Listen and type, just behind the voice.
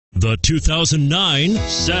The 2009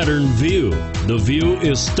 Saturn VUE. The VUE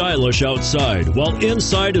is stylish outside, while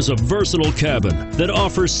inside is a versatile cabin that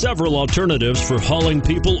offers several alternatives for hauling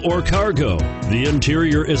people or cargo. The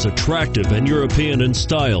interior is attractive and European in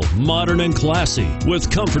style, modern and classy,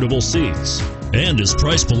 with comfortable seats, and is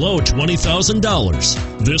priced below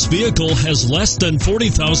 $20,000. This vehicle has less than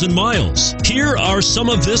 40,000 miles. Here are some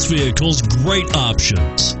of this vehicle's great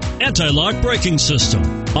options: anti-lock braking system,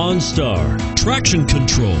 OnStar, traction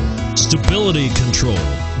control, stability control,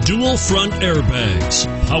 dual front airbags,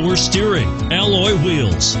 power steering, alloy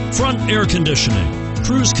wheels, front air conditioning,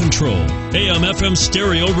 cruise control, AM/FM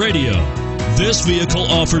stereo radio. This vehicle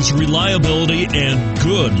offers reliability and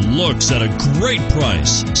good looks at a great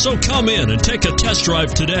price. So come in and take a test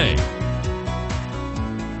drive today.